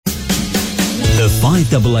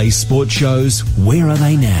5AA Sports Shows, Where Are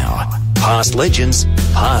They Now? Past legends,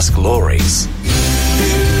 past glories.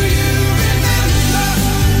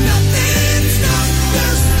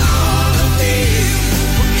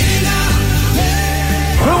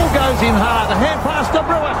 Poole goes in hard, a hand pass to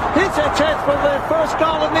Brewer. Here's a chance for the first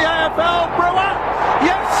goal in the AFL. Brewer,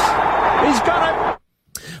 yes, he's got it.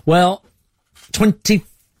 Well,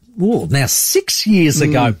 now 6 years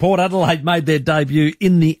ago, Port Adelaide made their debut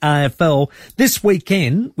in the AFL. This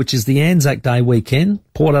weekend, which is the Anzac Day weekend,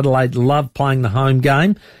 Port Adelaide love playing the home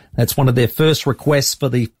game. That's one of their first requests for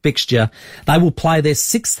the fixture. They will play their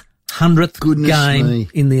 600th game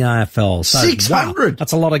in the AFL. So, 600? Wow,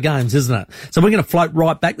 that's a lot of games, isn't it? So we're going to float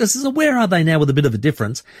right back. This is a Where Are They Now with a bit of a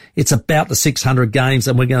difference. It's about the 600 games,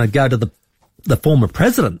 and we're going to go to the former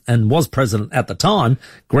president, and was president at the time,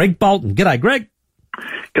 Greg Boulton. G'day, Greg.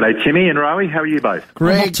 G'day, Timmy and Rowie. How are you both?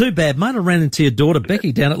 Greg. Well, not too bad, mate. I ran into your daughter,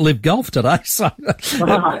 Becky, down at Live Golf today. So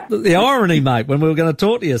the irony, mate, when we were going to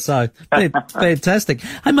talk to you. So fantastic.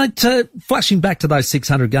 Hey, mate, flashing back to those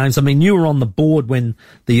 600 games, I mean, you were on the board when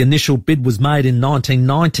the initial bid was made in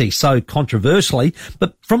 1990, so controversially.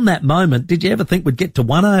 But from that moment, did you ever think we'd get to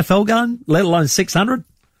one AFL game, let alone 600?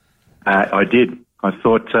 I did. I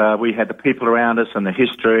thought we had the people around us and the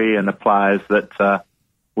history and the players that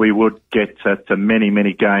we would get to many,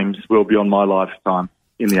 many games well beyond my lifetime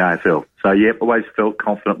in the AFL. So, yeah, always felt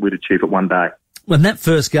confident we'd achieve it one day. When that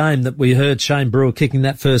first game that we heard Shane Brewer kicking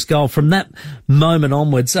that first goal, from that moment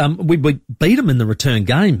onwards, we beat them in the return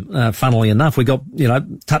game, funnily enough. We got,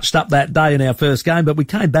 touched up that day in our first game, but we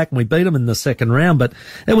came back and we beat them in the second round. But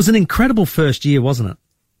it was an incredible first year, wasn't it?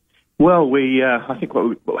 Well, I think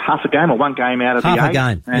half a game or one game out of half the eight. Half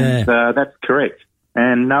a game, and that's correct.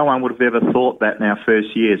 And no one would have ever thought that in our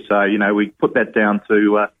first year. So, we put that down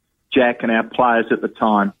to Jack and our players at the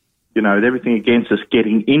time. Everything against us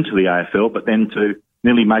getting into the AFL, but then to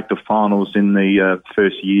nearly make the finals in the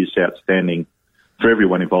first year is outstanding for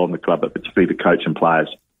everyone involved in the club, but particularly the coach and players.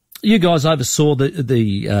 You guys oversaw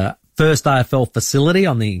the first AFL facility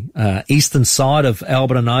on the eastern side of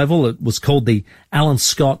Alberton Oval. It was called the Alan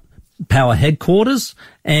Scott Power Headquarters,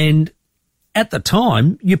 and at the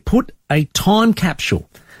time you put a time capsule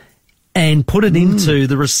and put it into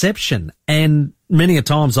the reception, and many a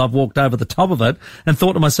times I've walked over the top of it and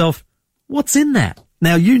thought to myself, what's in that?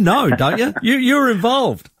 Now don't you? You're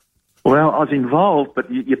involved. Well, I was involved,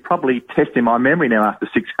 but you're probably testing my memory now after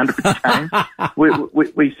 600 games.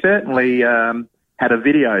 We certainly had a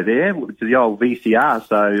video there, which is the old VCR,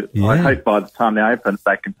 so yeah. I hope by the time they open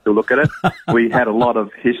they can still look at it. We had a lot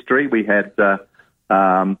of history. We had, a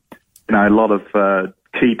lot of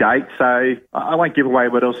key dates, so I won't give away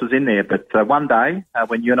what else is in there, but one day,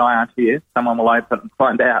 when you and I aren't here, someone will open it and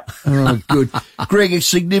find out. Oh, good. Greg, a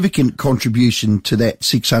significant contribution to that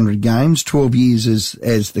 600 games, 12 years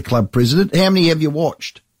as the club president. How many have you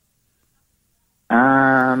watched?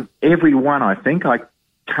 Every one, I think. I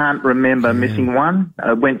can't remember missing one.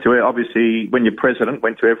 Went to, obviously, when you're president,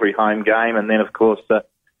 went to every home game, and then, of course,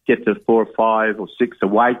 get to 4 or 5 or 6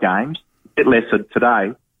 away games. A bit lesser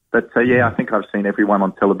today. But, I think I've seen every one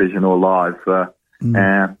on television or live.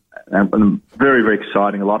 And very, very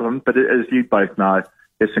exciting, a lot of them. But as you both know,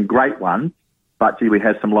 there's some great ones, but, we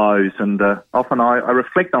had some lows. And often I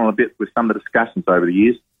reflect on it a bit with some of the discussions over the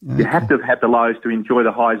years. Okay. You have to have had the lows to enjoy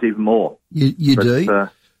the highs even more. You do?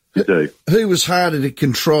 You do. Who was harder to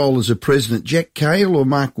control as a president, Jack Cale or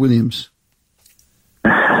Mark Williams?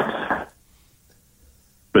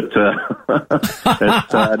 But no,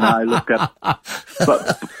 look,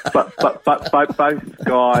 but both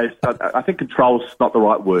guys. I think control's not the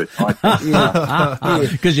right word.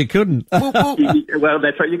 Because you couldn't. Well,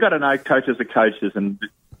 that's right. You got to know coaches are coaches, and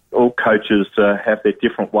all coaches have their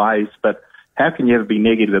different ways. But how can you ever be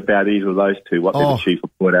negative about either of those two? What they've achieved for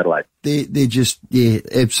Port Adelaide? They're just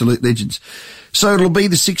absolute legends. So it'll be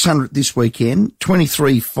the 600th this weekend,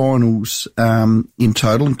 23 finals in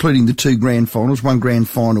total, including the 2 grand finals, 1 grand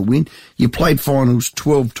final win. You played finals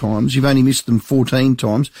 12 times. You've only missed them 14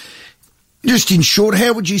 times. Just in short,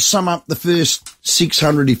 how would you sum up the first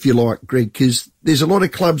 600, if you like, Greg? Because there's a lot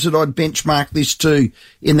of clubs that I'd benchmark this to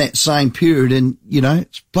in that same period, and,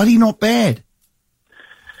 it's bloody not bad.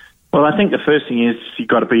 Well, I think the first thing is you've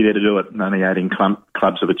got to be there to do it, and only 18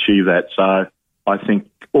 clubs have achieved that. So I think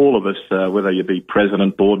all of us, whether you be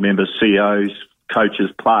president, board members, CEOs, coaches,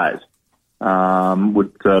 players,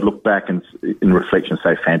 would look back and in reflection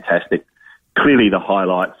say fantastic. Clearly the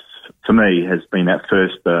highlights to me has been that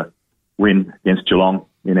first win against Geelong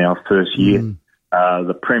in our first year.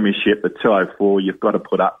 The premiership, the 204, you've got to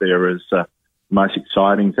put up there as most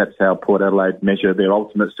exciting. That's how Port Adelaide measure their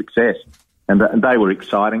ultimate success. And they were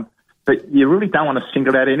exciting. but you really don't want to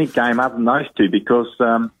single out any game other than those two because,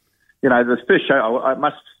 the first show, I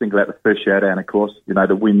must single out the first showdown, of course,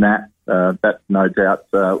 to win that no doubt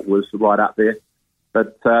was right up there.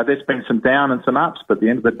 But there's been some down and some ups, but at the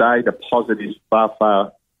end of the day, the positives far,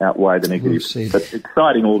 far outweigh the negatives. But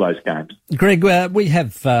exciting, all those games. Greg, we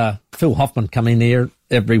have Phil Hoffman come in here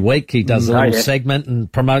every week. He does a little segment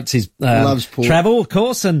and promotes his travel, of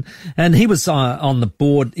course, and he was on the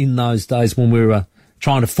board in those days when we were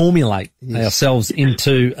trying to formulate ourselves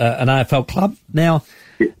into an AFL club. Now,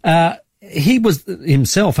 he was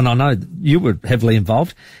himself, and I know you were heavily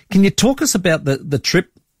involved. Can you talk us about the trip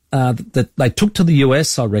that they took to the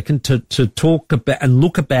US, I reckon, to talk about and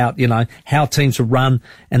look about, how teams were run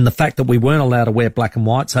and the fact that we weren't allowed to wear black and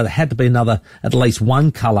white, so there had to be at least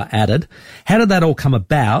one colour added. How did that all come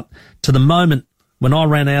about to the moment when I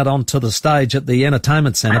ran out onto the stage at the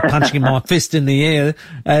entertainment centre, punching my fist in the air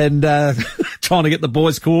and trying to get the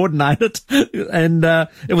boys coordinated? And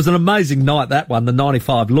it was an amazing night, that one, the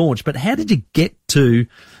 95 launch. But how did you get to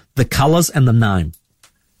the colours and the name?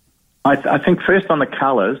 I think first on the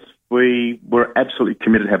colours, we were absolutely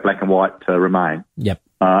committed to have black and white remain. Yep.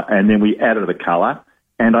 And then we added the colour.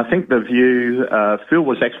 And I think the view, Phil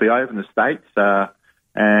was actually over in the States,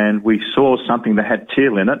 and we saw something that had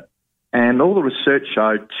teal in it. And all the research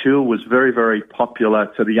showed teal was very, very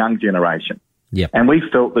popular to the young generation. Yep. And we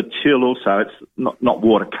felt that teal also, it's not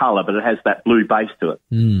watercolour, but it has that blue base to it.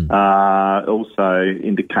 Also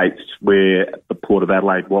indicates where the Port of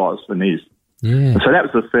Adelaide was and is. Yeah. And so that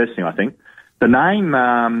was the first thing, I think. The name,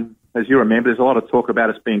 as you remember, there's a lot of talk about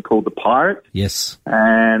us being called the Pirates. Yes.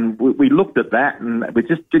 And we looked at that and we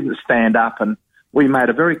just didn't stand up, and we made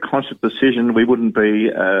a very conscious decision we wouldn't be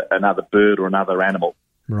another bird or another animal.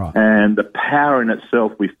 Right. And the power in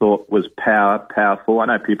itself we thought was powerful. I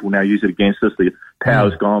know people now use it against us. The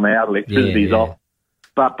power's gone out, electricity's off.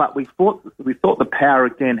 But we thought the power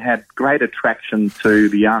again had great attraction to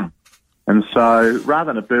the young. And so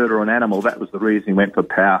rather than a bird or an animal, that was the reason we went for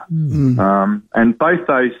power. And both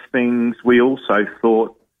those things we also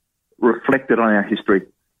thought reflected on our history.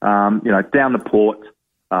 Down the Port,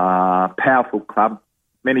 powerful club.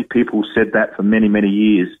 Many people said that for many, many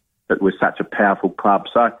years, that we're such a powerful club.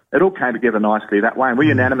 So it all came together nicely that way, and we're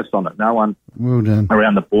unanimous on it. No one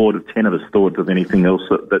around the board of 10 of us thought of anything else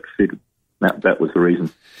that fitted. That was the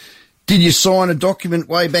reason. Did you sign a document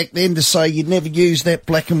way back then to say you'd never use that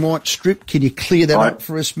black and white strip? Can you clear that up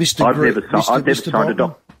for us, Mr. I've never signed a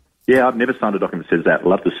document. Yeah, I've never signed a document that says that.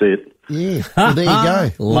 Love to see it. Yeah, well, there you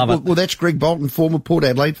go. Love it. Well, that's Greg Boulton, former Port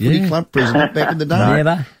Adelaide Footy Club president back in the day.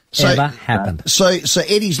 Never, ever happened. So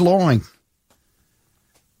Eddie's lying.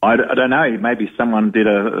 I don't know. Maybe someone did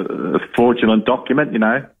a fraudulent document.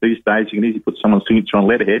 These days you can easily put someone's signature on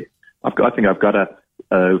letterhead. I think I've got a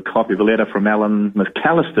copy of a letter from Alan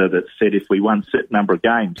McAllister that said if we won a certain number of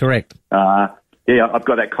games. Correct. I've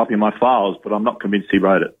got that copy in my files, but I'm not convinced he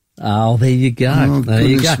wrote it. Oh, there you go. Oh, there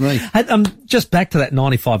you go. me. Hey, just back to that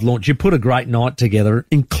 95 launch. You put a great night together,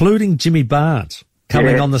 including Jimmy Barnes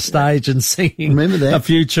coming on the stage and singing a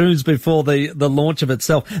few tunes before the launch of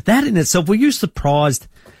itself. That in itself, were you surprised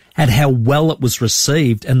at how well it was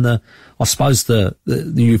received and the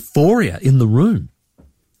euphoria in the room?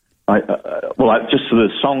 Just for the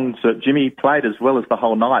songs that Jimmy played as well as the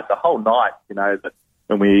whole night. The whole night, that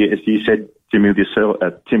when we, as you said, Jimmy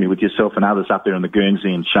with yourself and others up there on the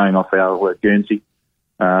Guernsey and showing off our Guernsey,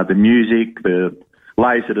 the music, the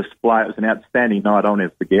laser display. It was an outstanding night. I'll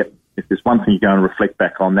never forget. If there's one thing you go and reflect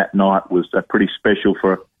back on, that night was pretty special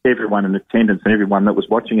for everyone in attendance and everyone that was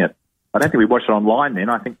watching it. I don't think we watched it online then.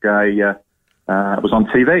 I think it was on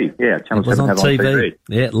TV. Yeah, Channel 7 had it on TV.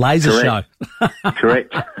 Yeah, laser show.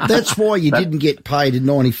 Correct. That's why you didn't get paid in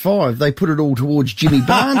 95. They put it all towards Jimmy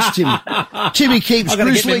Barnes, Timmy. Timmy keeps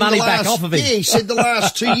bristling money back off of him. Yeah, he said the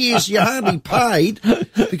last 2 years you hardly paid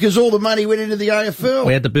because all the money went into the AFL.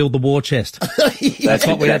 We had to build the war chest. That's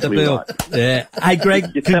what we had to build. Right. Yeah. Hey,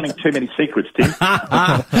 Greg. You're telling too many secrets, Tim.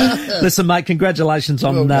 Listen, mate, congratulations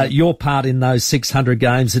on your part in those 600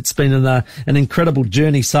 games. It's been an incredible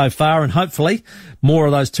journey so far, and hopefully more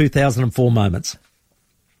of those 2004 moments.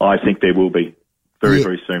 I think there will be very,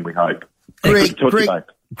 very soon, we hope.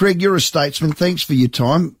 Greg, you're a statesman. Thanks for your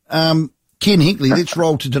time. Ken Hinkley, let's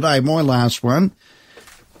roll to today, my last one.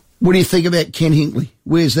 What do you think about Ken Hinkley?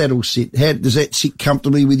 Where's that all sit? How does that sit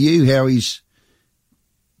comfortably with you? How he's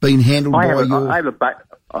been handled by your...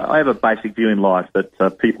 I have a basic view in life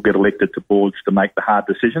that people get elected to boards to make the hard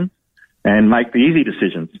decisions and make the easy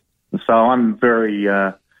decisions. And so I'm very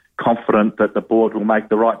confident that the board will make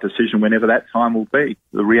the right decision whenever that time will be.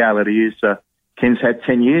 The reality is Ken's had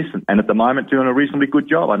 10 years and at the moment doing a reasonably good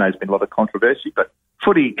job. I know there's been a lot of controversy, but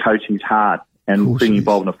footy coaching's hard and being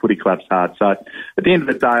involved in a footy club's hard. So at the end of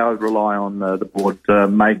the day, I would rely on the board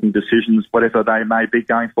making decisions, whatever they may be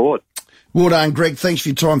going forward. Well done, Greg. Thanks for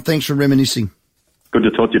your time. Thanks for reminiscing. Good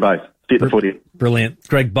to talk to you both. Get the footy. Brilliant.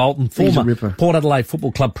 Greg Boulton, He's a former ripper. Port Adelaide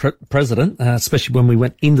Football Club president, especially when we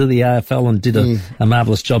went into the AFL and did a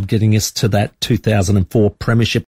marvellous job getting us to that 2004 premiership.